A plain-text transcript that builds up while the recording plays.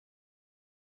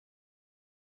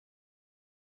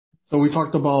So we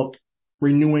talked about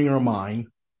renewing our mind.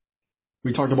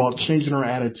 We talked about changing our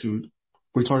attitude.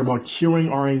 We talked about curing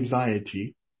our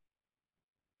anxiety.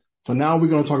 So now we're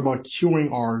going to talk about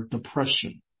curing our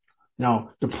depression.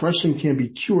 Now, depression can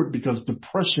be cured because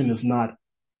depression is not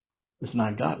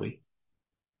godly.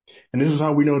 And this is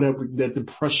how we know that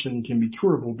depression can be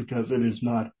curable, because it is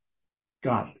not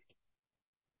godly.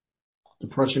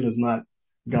 Depression is not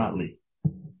godly.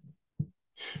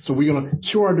 So we're going to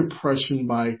cure our depression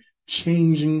by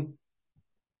changing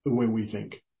the way we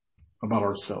think about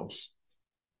ourselves,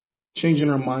 changing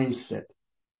our mindset.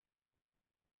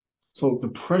 So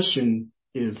depression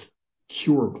is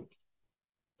curable.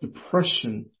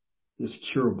 Depression is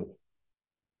curable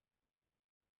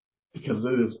because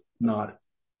it is not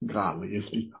godly.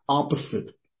 It's the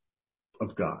opposite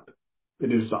of God.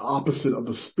 It is the opposite of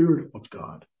the Spirit of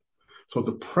God. So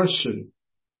depression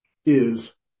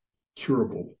is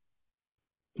curable.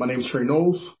 My name is Trey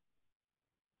Knowles,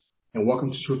 and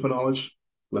welcome to Truth and Knowledge.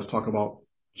 Let's talk about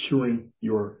curing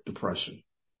your depression.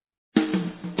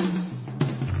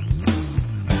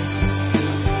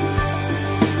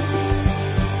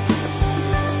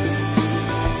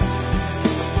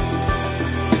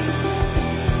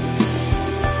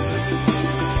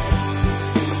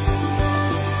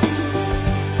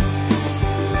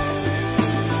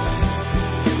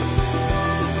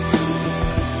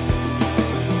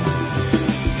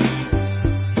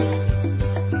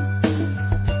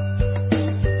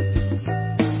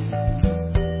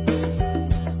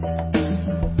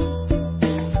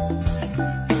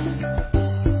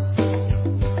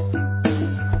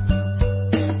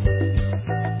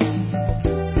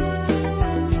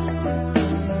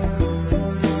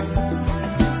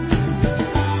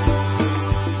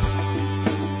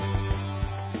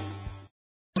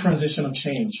 Transition of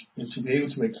change is to be able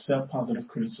to accept positive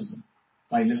criticism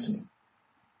by listening.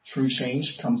 True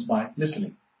change comes by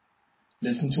listening.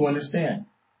 Listen to understand.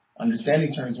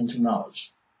 Understanding turns into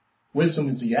knowledge. Wisdom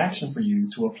is the action for you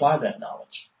to apply that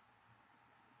knowledge.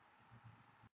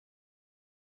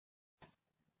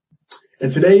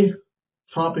 And today's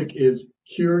topic is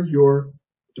cure your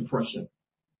depression.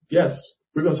 Yes,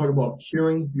 we're going to talk about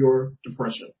curing your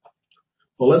depression.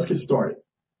 So let's get started.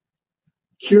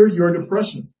 Cure your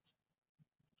depression.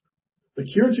 The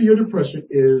cure to your depression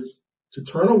is to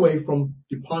turn away from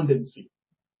despondency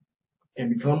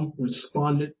and become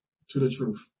respondent to the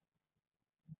truth.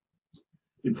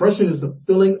 Depression is the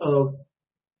feeling of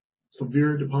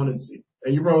severe despondency.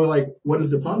 And you're probably like, what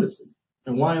is despondency?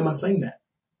 And why am I saying that?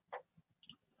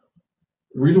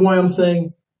 The reason why I'm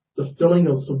saying the feeling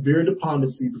of severe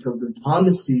despondency, because the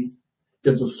despondency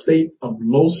is a state of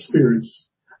low spirits,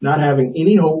 not having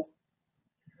any hope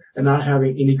and not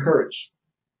having any courage.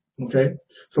 Okay?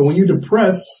 So when you're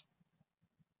depressed,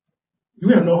 you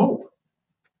have no hope.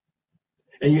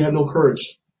 And you have no courage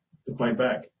to fight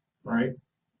back. Right?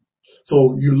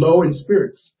 So you're low in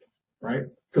spirits. Right?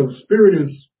 Because spirit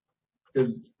is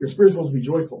your spirit's supposed to be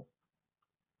joyful.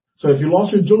 So if you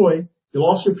lost your joy, you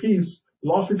lost your peace, you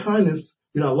lost your kindness,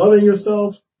 you're not loving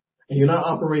yourself, and you're not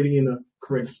operating in the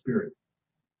correct spirit.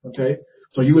 Okay?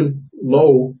 So you're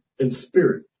low in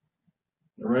spirit.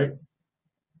 All right?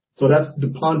 So that's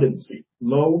despondency,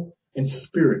 low in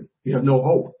spirit. You have no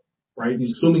hope, right? You're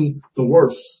assuming the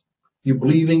worst. You're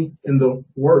believing in the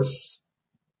worst.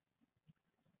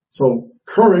 So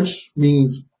courage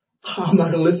means I'm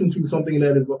not going to listen to something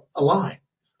that is a lie.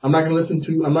 I'm not going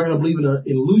to believe in an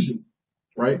illusion,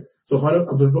 right? So if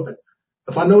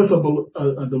I know it's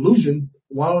a delusion,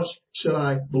 why should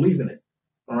I believe in it?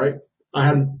 All right.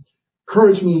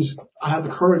 Courage means I have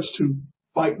the courage to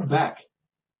fight back.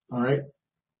 All right.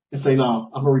 And say, no,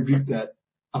 I'm going to rebuke that.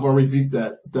 I'm going to rebuke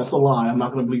that. That's a lie. I'm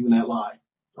not going to believe in that lie.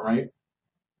 All right.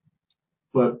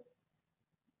 But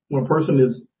when a person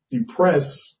is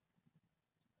depressed,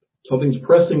 something's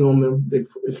pressing on them.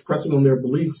 It's pressing on their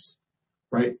beliefs,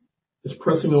 right? It's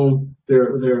pressing on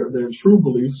their true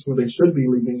beliefs, what they should be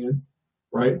living in,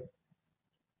 right?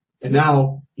 And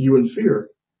now you're in fear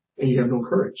and you have no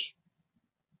courage.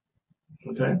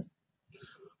 Okay.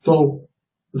 So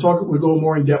we'll go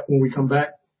more in depth when we come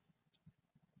back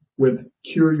with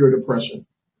cure your depression.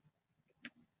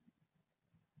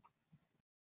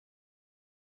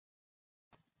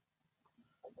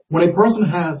 When a person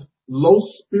has low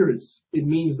spirits, it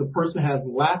means the person has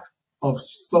lack of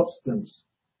substance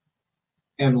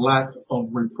and lack of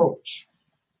reproach.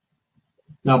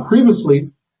 Now,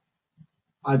 previously,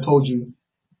 I told you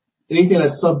anything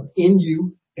that subs in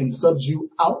you and subs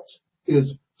you out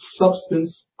is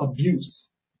substance abuse.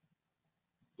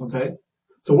 Okay?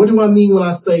 So what do I mean when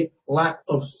I say lack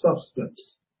of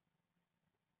substance?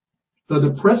 The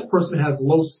depressed person has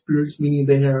low spirits, meaning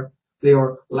they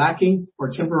are lacking or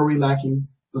temporarily lacking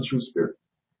the true spirit.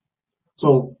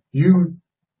 So you're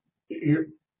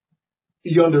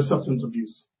under substance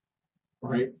abuse,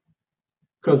 right?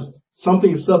 Because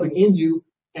something is subbing in you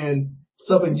and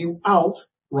subbing you out,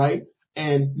 right?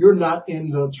 And you're not in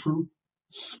the true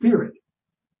spirit.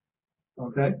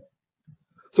 Okay?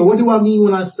 So what do I mean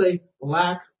when I say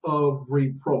lack of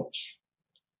reproach?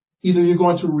 Either you're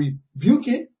going to rebuke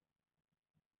it,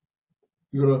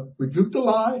 you're going to rebuke the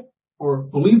lie, or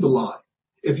believe the lie.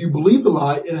 If you believe the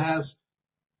lie, it has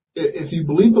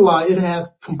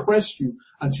compressed you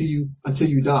until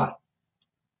you die.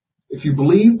 If you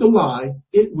believe the lie,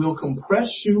 it will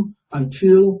compress you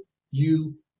until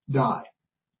you die.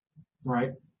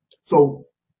 Right? So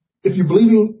if you're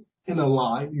believing in a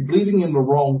lie, you're believing in the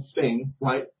wrong thing,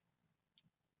 right?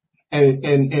 And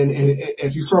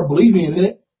if you start believing in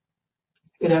it,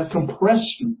 it has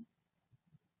compressed you.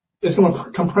 It's going to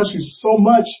compress you so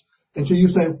much until you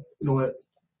say, you know what?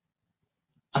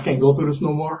 I can't go through this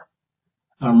no more.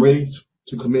 I'm ready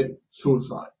to commit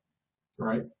suicide.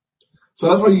 Right? So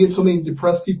that's why you get so many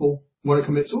depressed people want to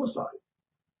commit suicide.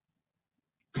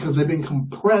 Because they've been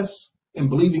compressed and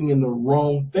believing in the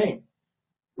wrong thing.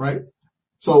 Right?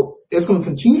 So it's going to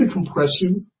continue to compress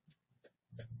you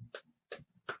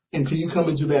until you come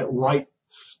into that right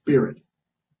spirit.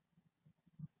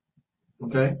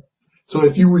 Okay? So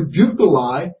if you rebuke the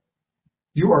lie,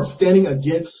 you are standing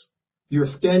against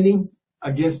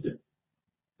it.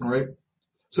 All right?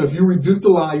 So if you rebuke the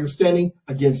lie, you're standing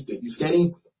against it.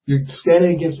 You're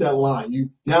standing against that lie.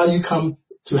 Now you come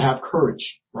to have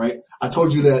courage, right? I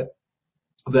told you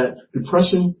that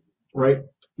depression, right,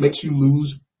 makes you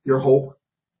lose your hope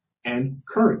and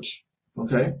courage.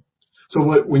 Okay? So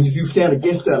when you stand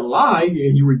against that lie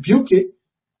and you rebuke it,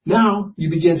 now you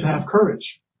begin to have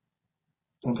courage.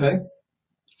 Okay?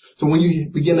 So when you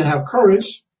begin to have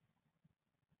courage,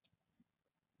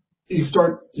 you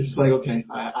start, it's like, okay,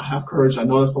 I have courage. I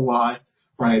know that's a lie,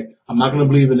 right? I'm not going to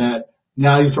believe in that.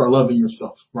 Now you start loving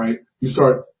yourself, right? You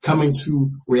start coming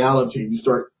to reality. You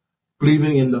start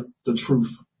believing in the truth.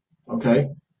 Okay?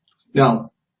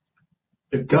 Now,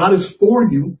 if God is for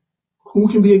you, who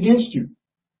can be against you?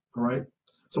 All right?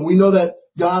 So we know that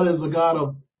God is a God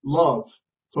of love.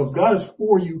 So if God is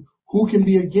for you, who can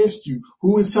be against you?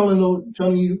 Who is telling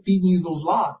you, feeding you those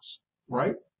lies?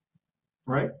 Right?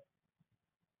 Right?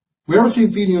 Whoever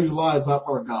sees feeding you those lies is not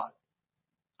part of God.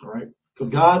 All right? Because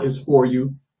God is for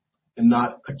you and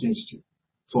not against you.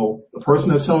 So the person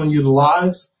that's telling you the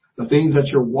lies, the things that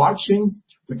you're watching,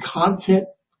 the content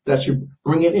that you're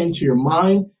bringing into your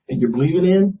mind and you're believing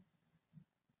in,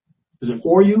 is it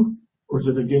for you or is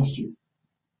it against you?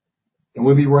 And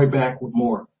we'll be right back with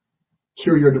more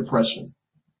Cure Your Depression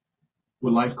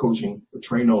with life coaching with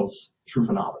Trey Knowles, Truth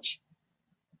and Knowledge.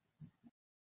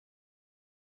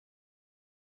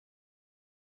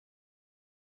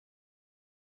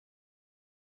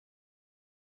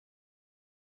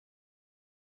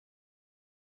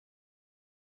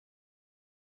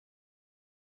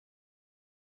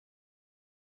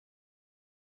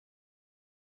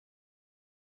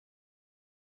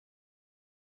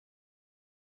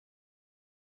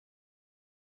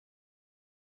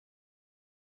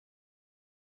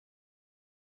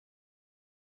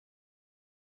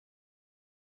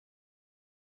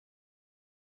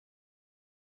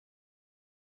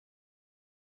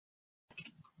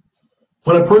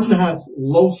 When a person has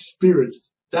low spirits,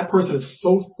 that person is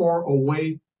so far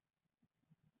away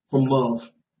from love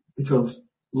because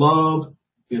love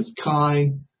is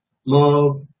kind.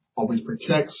 Love always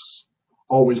protects,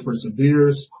 always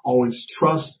perseveres, always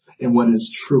trusts in what is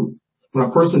true. When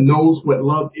a person knows what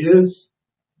love is,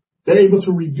 they're able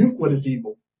to rebuke what is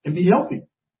evil and be healthy.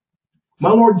 My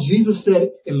Lord Jesus said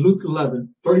in Luke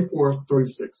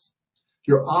 11:34-36,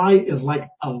 your eye is like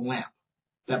a lamp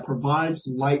that provides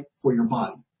light for your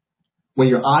body. When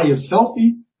your eye is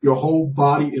healthy, your whole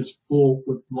body is full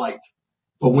with light.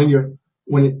 But when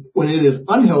it is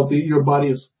unhealthy, your body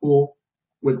is full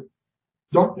with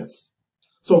darkness.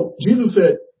 So Jesus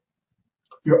said,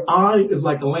 your eye is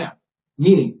like a lamp.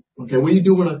 Meaning, okay, what do you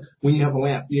do when you have a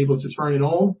lamp? You're able to turn it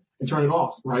on and turn it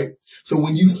off, right? So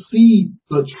when you see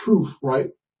the truth,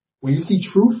 right? When you see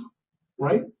truth,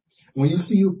 right? When you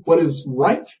see what is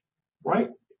right, right?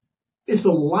 It's a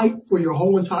light for your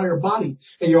whole entire body,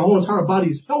 and your whole entire body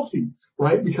is healthy,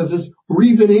 right? Because it's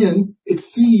breathing in, it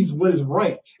sees what is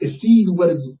right. It sees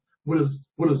what is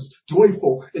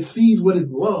joyful. It sees what is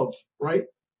love, right?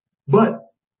 But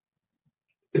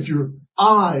if your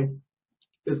eye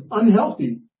is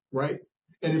unhealthy, right,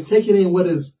 and it's taking in what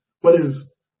is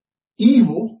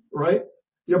evil, right,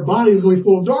 your body is going to be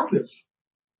full of darkness,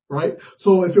 right?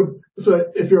 So if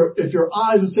your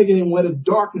eyes are taking in what is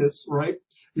darkness, right,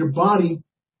 your body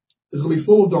is going to be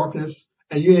full of darkness,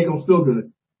 and you ain't going to feel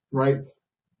good, right?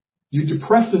 You're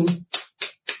depressing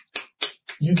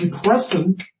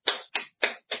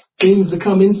things that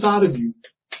come inside of you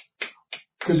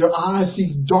because your eyes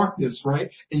see darkness, right?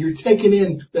 And you're taking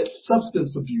in that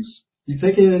substance abuse. You're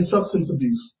taking in substance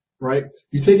abuse, right?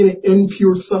 You're taking in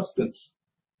impure substance,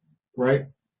 right?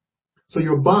 So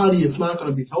your body is not going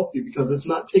to be healthy because it's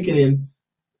not taking in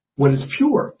what is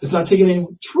pure. It's not taking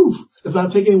in truth. It's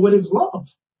not taking in what is love.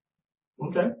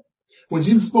 Okay? When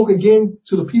Jesus spoke again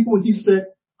to the people, he said,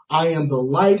 I am the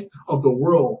light of the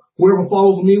world. Whoever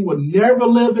follows me will never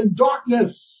live in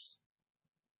darkness,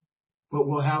 but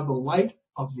will have the light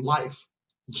of life.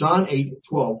 John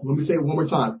 8:12. Let me say it one more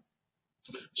time.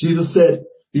 Jesus said,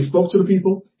 he spoke to the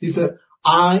people. He said,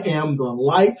 I am the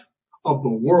light of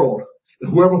the world.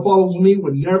 And whoever follows me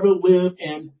will never live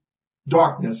in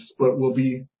darkness, but will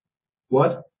be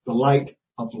what? The light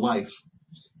of life.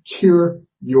 Cure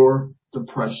your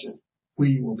depression.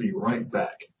 We will be right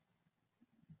back.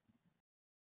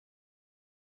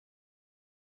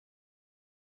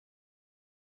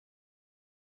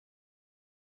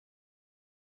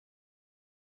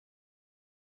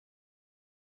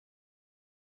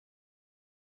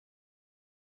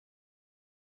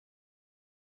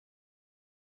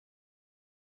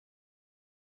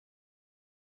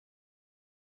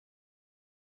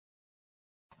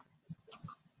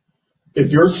 If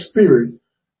your spirit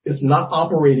is not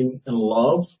operating in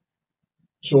love,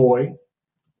 joy,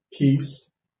 peace,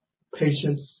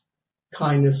 patience,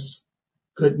 kindness,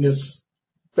 goodness,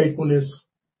 faithfulness,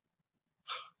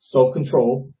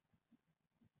 self-control,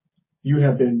 you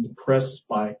have been depressed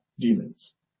by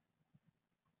demons.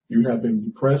 You have been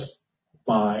depressed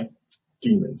by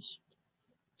demons.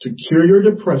 To cure your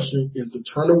depression is to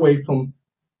turn away from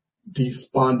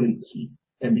despondency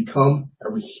and become a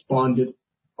respondent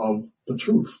of the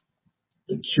truth.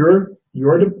 To cure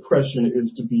your depression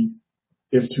is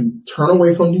to turn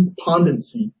away from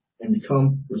despondency and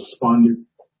become respondent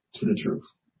to the truth.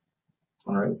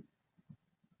 All right.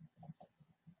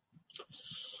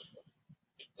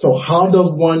 So how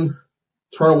does one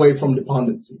turn away from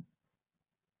despondency?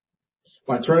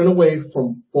 By turning away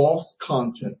from false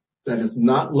content that is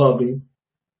not loving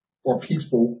or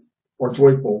peaceful or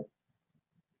joyful.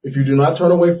 If you do not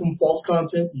turn away from false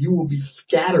content, you will be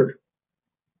scattered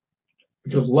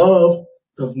because love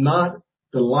does not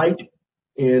delight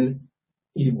in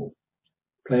evil.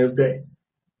 Plain as day.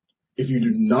 If you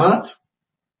do not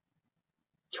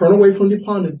turn away from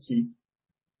despondency,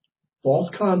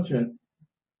 false content,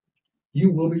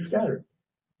 you will be scattered.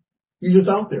 You're just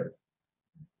out there.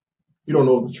 You don't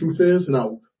know what the truth is, you're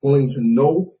not willing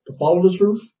to follow the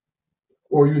truth,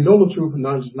 or you know the truth and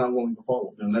not willing to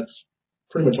follow it. And that's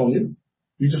pretty much on you.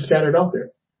 You just scattered out there.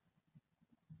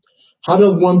 How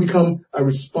does one become a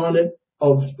respondent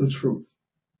of the truth?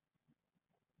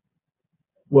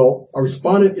 Well, a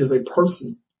respondent is a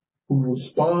person who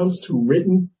responds to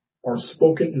written or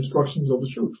spoken instructions of the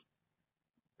truth.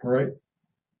 All right?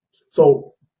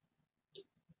 So,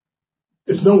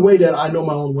 it's no way that I know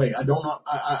my own way. I don't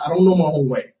know my own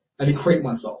way. I didn't create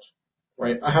myself.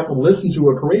 Right? I have to listen to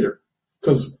a creator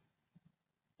because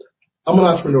I'm an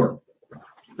entrepreneur.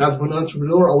 As an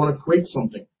entrepreneur, I want to create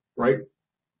something. Right?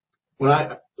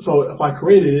 So if I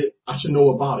created it, I should know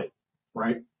about it.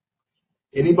 Right?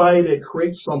 Anybody that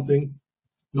creates something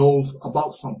knows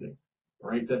about something,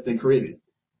 right, that they created,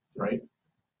 right?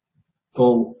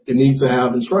 So it needs to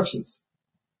have instructions.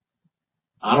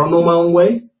 I don't know my own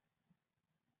way,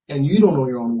 and you don't know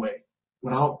your own way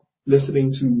without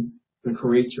listening to the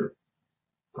creator,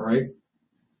 all right?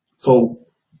 So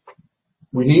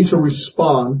we need to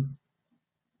respond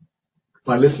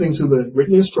by listening to the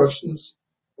written instructions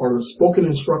or the spoken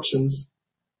instructions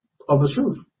of the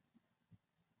truth.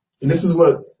 And this is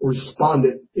what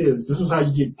respondent is. This is how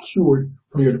you get cured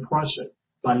from your depression,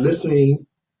 by listening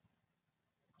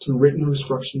to written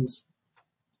instructions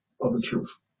of the truth.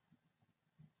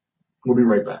 We'll be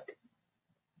right back.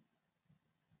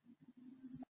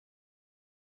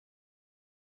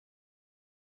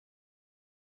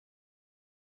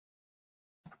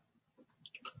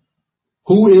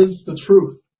 Who is the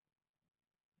truth?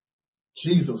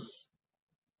 Jesus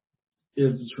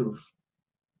is the truth.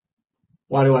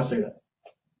 Why do I say that?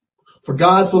 For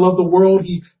God so loved the world,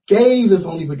 he gave his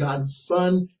only begotten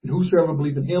Son, and whosoever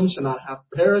believes in him shall not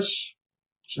perish,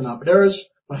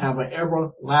 but have an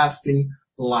everlasting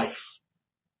life.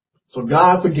 So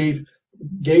God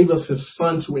gave us his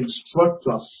Son to instruct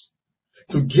us,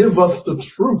 to give us the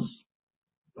truth.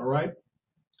 All right?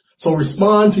 So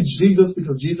respond to Jesus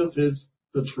because Jesus is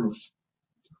the truth.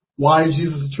 Why is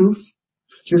Jesus the truth?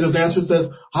 Jesus' answer says,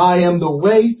 I am the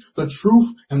way, the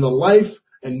truth, and the life,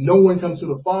 and no one comes to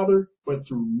the Father but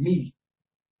through me.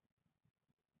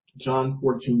 John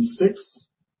 14:6.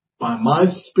 By my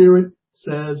Spirit,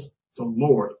 says the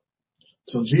Lord.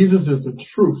 So Jesus is the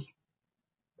truth,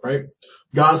 right?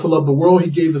 God so loved the world,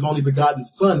 He gave His only begotten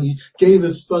Son. He gave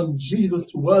His Son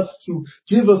Jesus to us to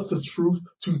give us the truth,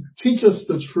 to teach us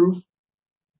the truth.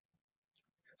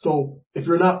 So if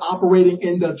you're not operating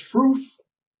in the truth,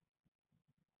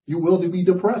 you will be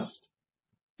depressed.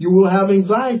 You will have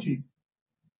anxiety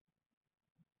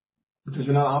because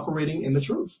you're not operating in the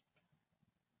truth.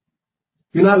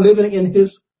 You're not living in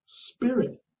His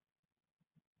Spirit.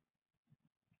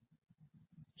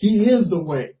 He is the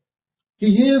way. He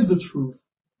is the truth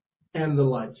and the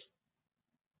life.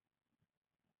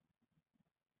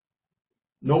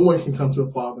 No one can come to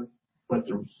the Father but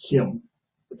through Him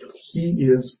because He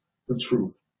is the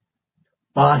truth.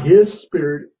 By His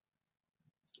Spirit,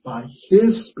 not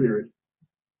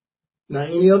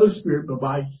any other spirit, but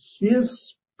by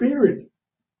His Spirit,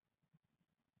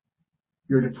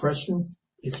 your depression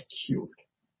is cured.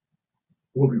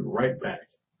 We'll be right back.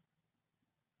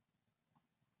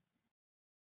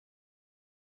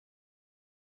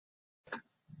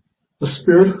 The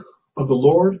Spirit of the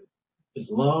Lord is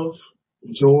love,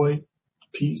 joy,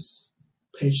 peace,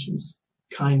 patience,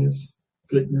 kindness,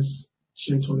 goodness,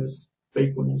 gentleness,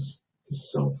 faithfulness, and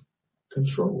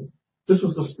self-control. This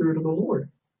is the Spirit of the Lord.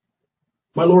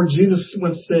 My Lord Jesus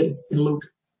once said in Luke,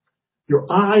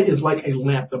 your eye is like a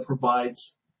lamp that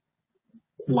provides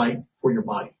light for your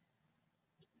body.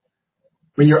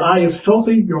 When your eye is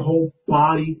healthy, your whole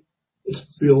body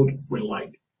is filled with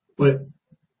light. But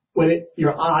when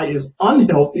your eye is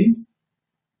unhealthy,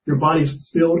 your body is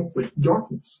filled with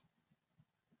darkness.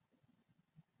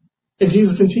 And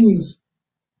Jesus continues,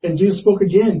 and Jesus spoke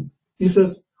again. He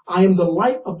says, I am the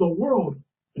light of the world,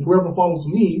 and whoever follows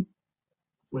me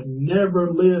will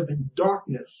never live in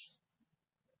darkness.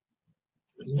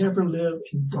 Will never live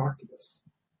in darkness.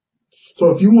 So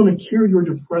if you want to cure your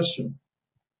depression,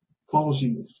 follow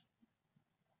Jesus,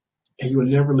 and you will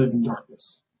never live in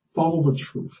darkness. Follow the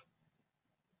truth,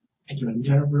 and you will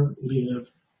never live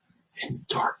in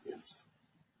darkness.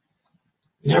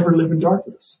 Never live in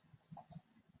darkness.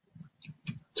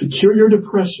 To cure your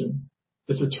depression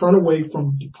is to turn away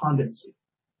from despondency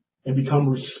and become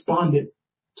respondent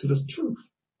to the truth.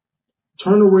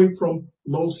 Turn away from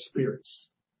low spirits,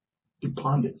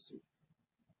 despondency,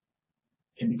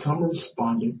 and become a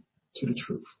respondent to the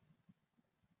truth.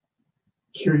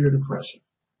 Cure your depression.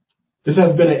 This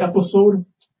has been an episode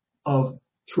of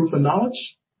Truth and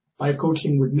Knowledge, life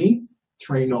coaching with me,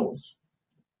 Trey Knowles.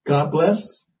 God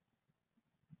bless.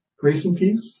 Grace and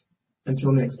peace.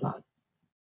 Until next time.